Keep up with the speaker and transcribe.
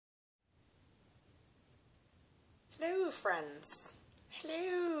Hello friends.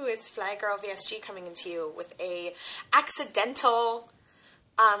 Hello, it's Fly Girl VSG coming into you with a accidental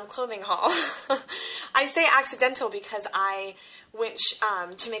clothing haul. I say accidental because I went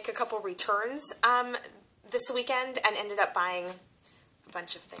to make a couple returns this weekend and ended up buying a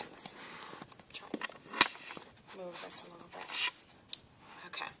bunch of things. Try to move this a little bit.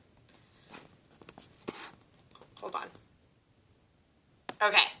 Okay. Hold on.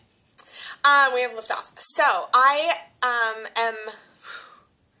 Okay. We have liftoff. So, I am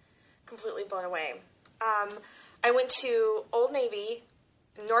completely blown away. I went to Old Navy,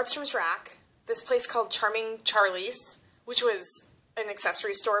 Nordstrom's Rack, this place called Charming Charlie's, which was an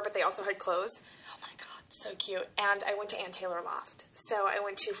accessory store, but they also had clothes. Oh my god, so cute. And I went to Ann Taylor Loft. So I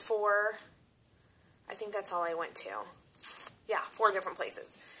went to I think that's all I went to. Yeah, 4 different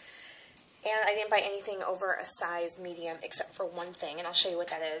places. And I didn't buy anything over a size medium except for one thing, and I'll show you what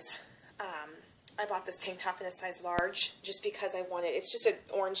that is. I bought this tank top in a size large just because I wanted, it's just an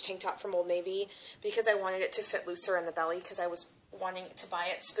orange tank top from Old Navy, because I wanted it to fit looser in the belly, because I was wanting to buy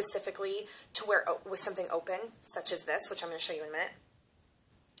it specifically to wear with something open, such as this, which I'm going to show you in a minute.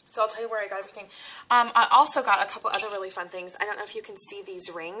 So I'll tell you where I got everything. I also got a couple other really fun things. I don't know if you can see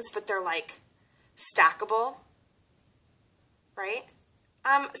these rings, but they're like stackable, right?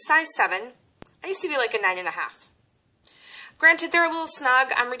 Size 7. I used to be like a 9.5. Granted, they're a little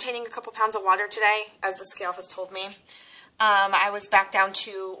snug. I'm retaining a couple pounds of water today, as the scale has told me. I was back down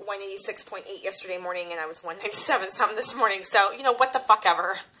to 186.8 yesterday morning, and I was 197 something this morning. So, you know, what the fuck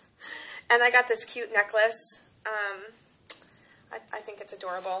ever. And I got this cute necklace. I think it's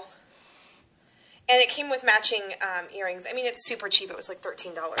adorable. And it came with matching earrings. I mean, it's super cheap. It was like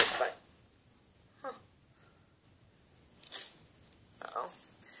 $13, but... Huh. Uh-oh.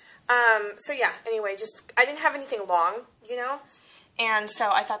 So yeah, anyway, I didn't have anything long, you know, and so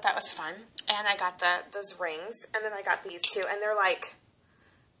I thought that was fun, and I got those rings, and then I got these too, and they're like,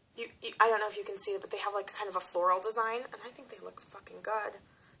 I don't know if you can see it, but they have like kind of a floral design, and I think they look fucking good,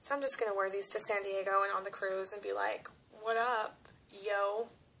 so I'm just going to wear these to San Diego and on the cruise and be like, what up, yo,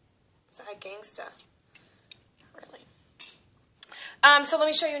 is that gangsta? Not really. So let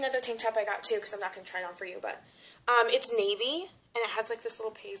me show you another tank top I got too, because I'm not going to try it on for you, but, it's navy. And it has like this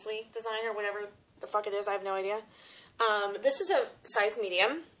little paisley design or whatever the fuck it is. I have no idea. This is a size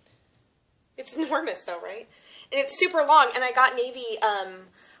medium. It's enormous though, right? And it's super long. And I got navy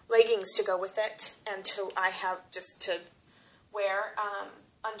leggings to go with it. And I have just to wear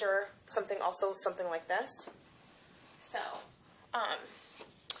under something like this. So,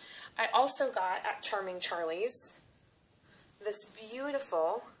 I also got at Charming Charlie's this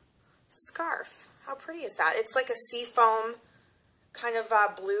beautiful scarf. How pretty is that? It's like a seafoam kind of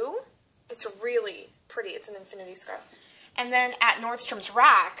blue. It's really pretty. It's an infinity scarf. And then at Nordstrom's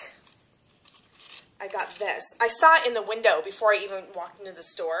Rack, I got this. I saw it in the window before I even walked into the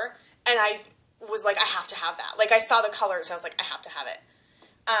store, and I was like, I have to have that. Like, I saw the colors, and I was like, I have to have it.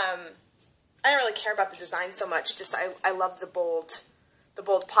 I don't really care about the design so much. Just I love the bold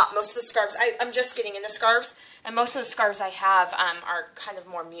pop. Most of the scarves, I'm just getting into scarves, and most of the scarves I have are kind of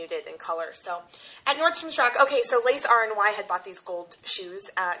more muted in color. So at Nordstrom's Rack, okay, so Lace R&Y had bought these gold shoes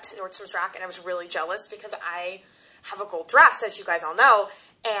at Nordstrom's Rack, and I was really jealous because I have a gold dress, as you guys all know,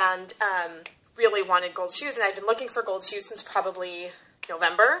 and really wanted gold shoes, and I've been looking for gold shoes since probably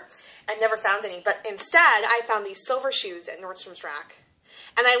November and never found any. But instead, I found these silver shoes at Nordstrom's Rack,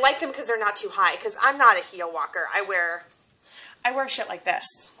 and I like them because they're not too high, because I'm not a heel walker. I wear shit like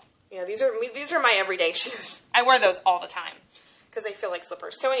this. You know, these are my everyday shoes. I wear those all the time because they feel like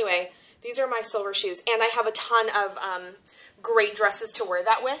slippers. So anyway, these are my silver shoes, and I have a ton of great dresses to wear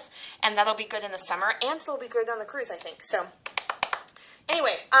that with, and that'll be good in the summer, and it'll be good on the cruise, I think. So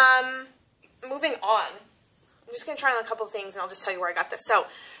anyway, moving on. I'm just going to try on a couple of things, and I'll just tell you where I got this. So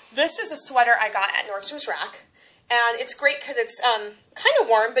this is a sweater I got at Nordstrom's Rack, and it's great because it's kind of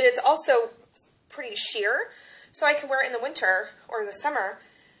warm, but it's also pretty sheer. So I can wear it in the winter or the summer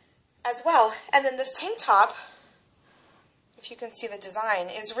as well. And then this tank top, if you can see the design,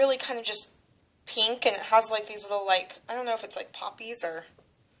 is really kind of just pink, and it has like these little, like, I don't know if it's like poppies or,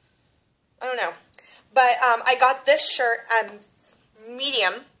 I don't know. But I got this shirt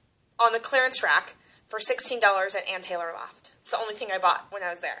medium on the clearance rack for $16 at Ann Taylor Loft. It's the only thing I bought when I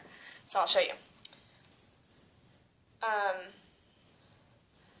was there. So I'll show you.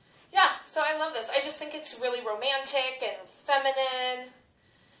 Yeah, so I love this. I just think it's really romantic and feminine,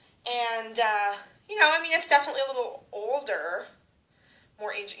 and, you know, I mean, it's definitely a little older,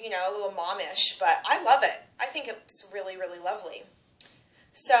 more age, you know, a little momish, but I love it. I think it's really, really lovely.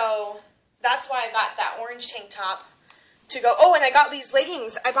 So that's why I got that orange tank top to go. Oh, and I got these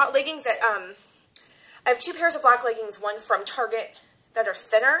leggings. I bought leggings at, I have 2 pairs of black leggings, one from Target that are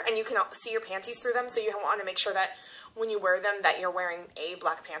thinner, and you can see your panties through them, so you want to make sure that when you wear them that you're wearing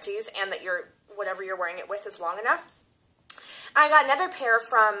black panties and that whatever you're wearing it with is long enough. I got another pair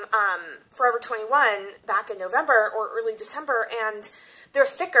from Forever 21 back in November or early December, and they're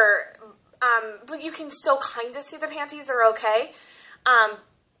thicker, but you can still kind of see the panties. They're okay. And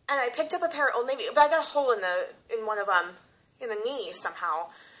I picked up a pair of Old Navy, but I got a hole in one of them, in the knee somehow.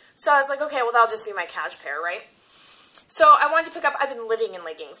 So I was like, okay, well, that'll just be my cash pair, right? So I wanted to pick up, I've been living in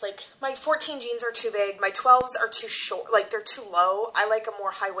leggings. Like, my 14 jeans are too big. My 12s are too short. Like, they're too low. I like a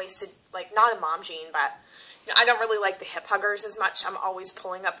more high-waisted, like, not a mom jean, but you know, I don't really like the hip huggers as much. I'm always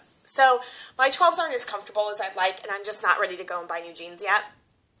pulling up. So my 12s aren't as comfortable as I'd like, and I'm just not ready to go and buy new jeans yet.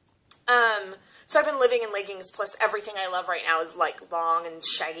 So I've been living in leggings, plus everything I love right now is, like, long and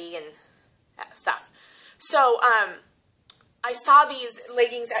shaggy and stuff. So, I saw these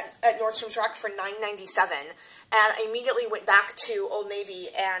leggings at Nordstrom's Rack for $9.97, and I immediately went back to Old Navy,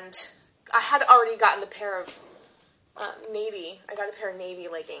 and I had already gotten the pair of navy. I got a pair of navy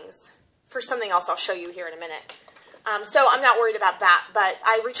leggings for something else I'll show you here in a minute. So I'm not worried about that, but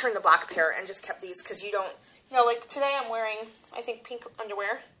I returned the black pair and just kept these because you don't, you know, like today I'm wearing, I think, pink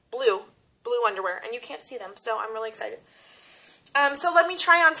underwear, blue underwear, and you can't see them, so I'm really excited. So let me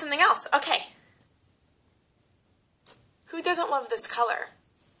try on something else. Okay. Who doesn't love this color?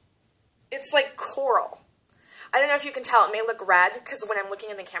 It's like coral. I don't know if you can tell. It may look red, because when I'm looking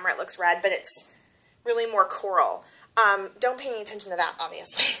in the camera it looks red, but it's really more coral. Don't pay any attention to that,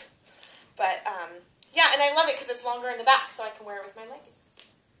 obviously. But, yeah, and I love it because it's longer in the back, so I can wear it with my leggings.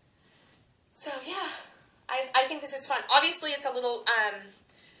 So, yeah, I think this is fun. Obviously, it's a little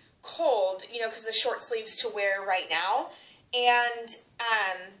cold, you know, because the short sleeves to wear right now. And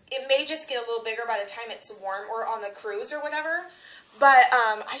it may just get a little bigger by the time it's warm or on the cruise or whatever. But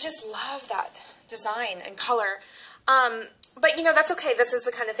I just love that design and color. But, you know, that's okay. This is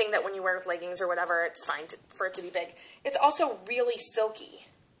the kind of thing that when you wear with leggings or whatever, it's fine for it to be big. It's also really silky.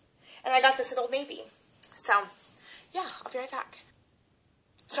 And I got this at Old Navy. So, yeah, I'll be right back.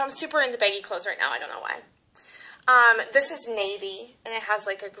 So I'm super into baggy clothes right now. I don't know why. This is navy, and it has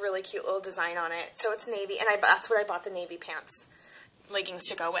like a really cute little design on it. So it's navy, and that's what I bought the navy pants, leggings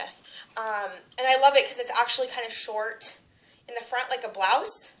to go with. And I love it because it's actually kind of short in the front, like a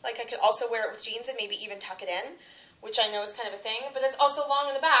blouse. Like I could also wear it with jeans and maybe even tuck it in, which I know is kind of a thing. But it's also long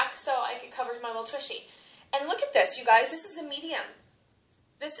in the back, so it covers my little tushy. And look at this, you guys. This is a medium.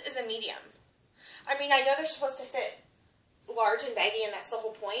 This is a medium. I mean, I know they're supposed to fit large and baggy, and that's the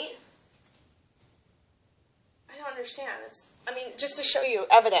whole point. I don't understand. I mean, just to show you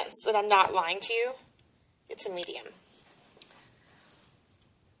evidence that I'm not lying to you, it's a medium.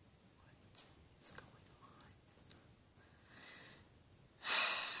 What's going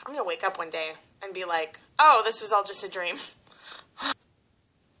on? I'm going to wake up one day and be like, oh, this was all just a dream.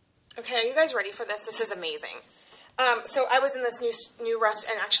 Okay, are you guys ready for this? This is amazing. So I was in this new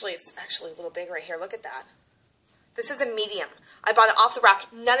restaurant, and actually, it's actually a little big right here. Look at that. This is a medium. I bought it off the rack.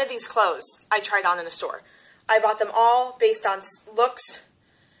 None of these clothes I tried on in the store. I bought them all based on looks,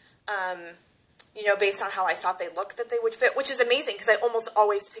 you know, based on how I thought they looked that they would fit, which is amazing because I almost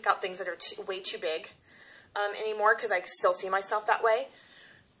always pick out things that are way too big anymore because I still see myself that way.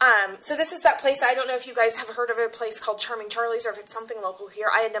 So this is that place. I don't know if you guys have heard of a place called Charming Charlie's or if it's something local here.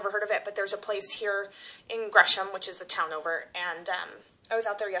 I had never heard of it, but there's a place here in Gresham, which is the town over, and I was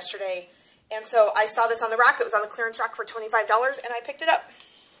out there yesterday, and so I saw this on the rack. It was on the clearance rack for $25, and I picked it up.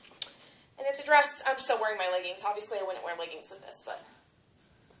 And it's a dress. I'm still wearing my leggings. Obviously, I wouldn't wear leggings with this, but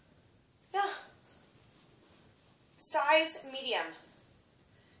yeah. Size medium.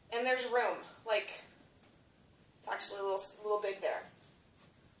 And there's room. Like, it's actually a little big there.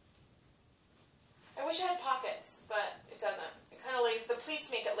 I wish it had pockets, but it doesn't. It kind of lays, the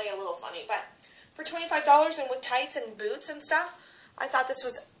pleats make it lay a little funny, but for $25 and with tights and boots and stuff, I thought this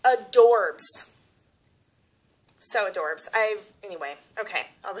was adorbs. So adorbs. Anyway, okay,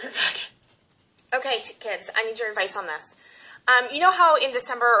 I'll be right back. Okay, kids, I need your advice on this. You know how in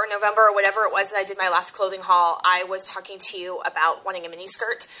December or November or whatever it was that I did my last clothing haul, I was talking to you about wanting a mini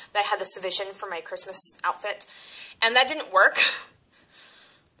skirt, that I had this vision for my Christmas outfit, and that didn't work.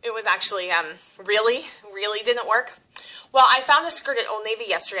 It was actually really didn't work. Well, I found a skirt at Old Navy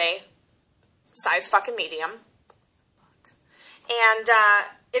yesterday, size fucking medium, and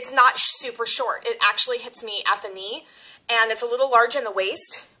it's not super short. It actually hits me at the knee, and it's a little large in the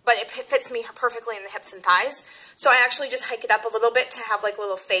waist, but it fits me perfectly in the hips and thighs. So I actually just hike it up a little bit to have like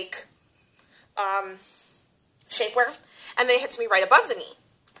little fake shapewear, and then it hits me right above the knee,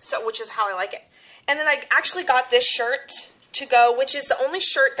 so which is how I like it. And then I actually got this shirt to go, which is the only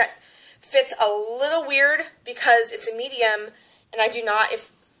shirt that Fits a little weird because it's a medium, and I don't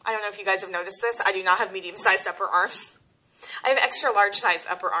know if you guys have noticed this, I do not have medium-sized upper arms. I have extra large-sized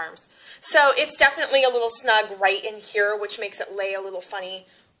upper arms. So it's definitely a little snug right in here, which makes it lay a little funny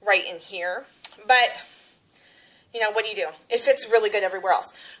right in here. But, you know, what do you do? It fits really good everywhere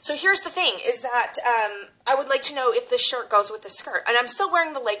else. So here's the thing, is that I would like to know if this shirt goes with the skirt. And I'm still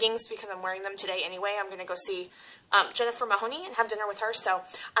wearing the leggings because I'm wearing them today anyway. I'm going to go see Jennifer Mahoney and have dinner with her. So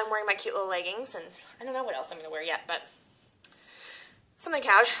I'm wearing my cute little leggings, and I don't know what else I'm going to wear yet, but something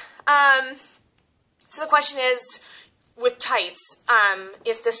cash. So the question is, with tights,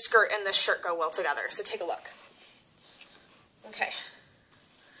 if this skirt and this shirt go well together. So take a look. Okay.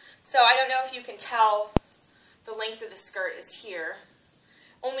 So I don't know if you can tell the length of the skirt is here,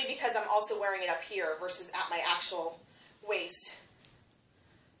 only because I'm also wearing it up here versus at my actual waist.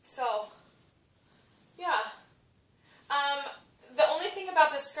 So, yeah. The only thing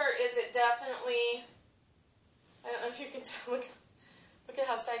about this skirt is it definitely, I don't know if you can tell, look at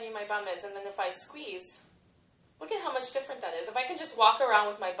how saggy my bum is, and then if I squeeze, look at how much different that is. If I can just walk around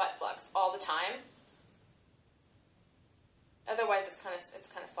with my butt flexed all the time, otherwise it's kind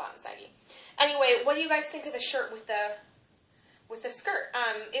of flat and saggy. Anyway, what do you guys think of the shirt with the skirt?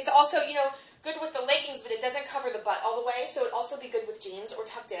 It's also, you know, good with the leggings, but it doesn't cover the butt all the way, so it'd also be good with jeans or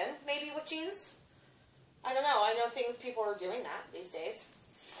tucked in, maybe with jeans. I don't know. I know people are doing that these days.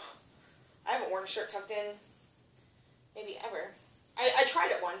 I haven't worn a shirt tucked in maybe ever. I tried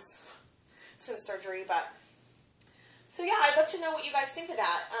it once since surgery, but so yeah, I'd love to know what you guys think of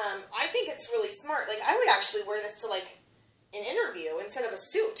that. I think it's really smart. Like, I would actually wear this to like an interview instead of a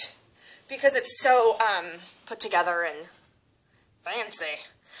suit because it's so put together and fancy.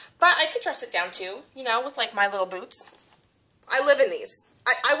 But I could dress it down too, you know, with like my little boots. I live in these.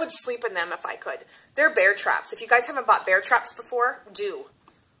 I would sleep in them if I could. They're bear traps. If you guys haven't bought bear traps before, do.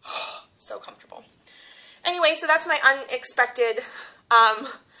 So comfortable. Anyway, so that's my unexpected,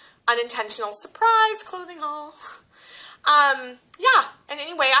 unintentional surprise clothing haul. Yeah, and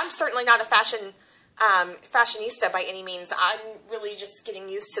anyway, I'm certainly not a fashionista by any means. I'm really just getting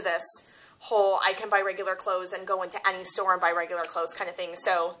used to this whole I can buy regular clothes and go into any store and buy regular clothes kind of thing.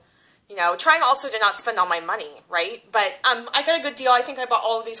 So, you know, trying also to not spend all my money, right? But I got a good deal. I think I bought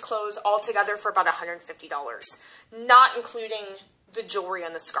all of these clothes all together for about $150, not including the jewelry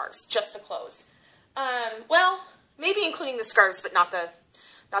and the scarves, just the clothes. Well, maybe including the scarves, but not the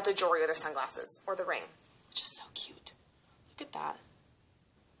jewelry or the sunglasses or the ring, which is so cute. Look at that.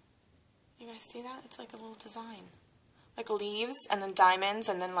 You guys see that? It's like a little design. Like leaves and then diamonds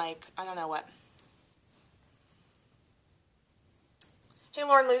and then like, I don't know what. Hey,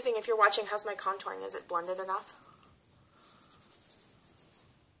 Lauren Losing, if you're watching, how's my contouring? Is it blended enough?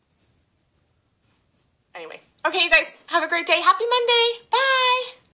 Anyway. Okay, you guys, have a great day. Happy Monday. Bye.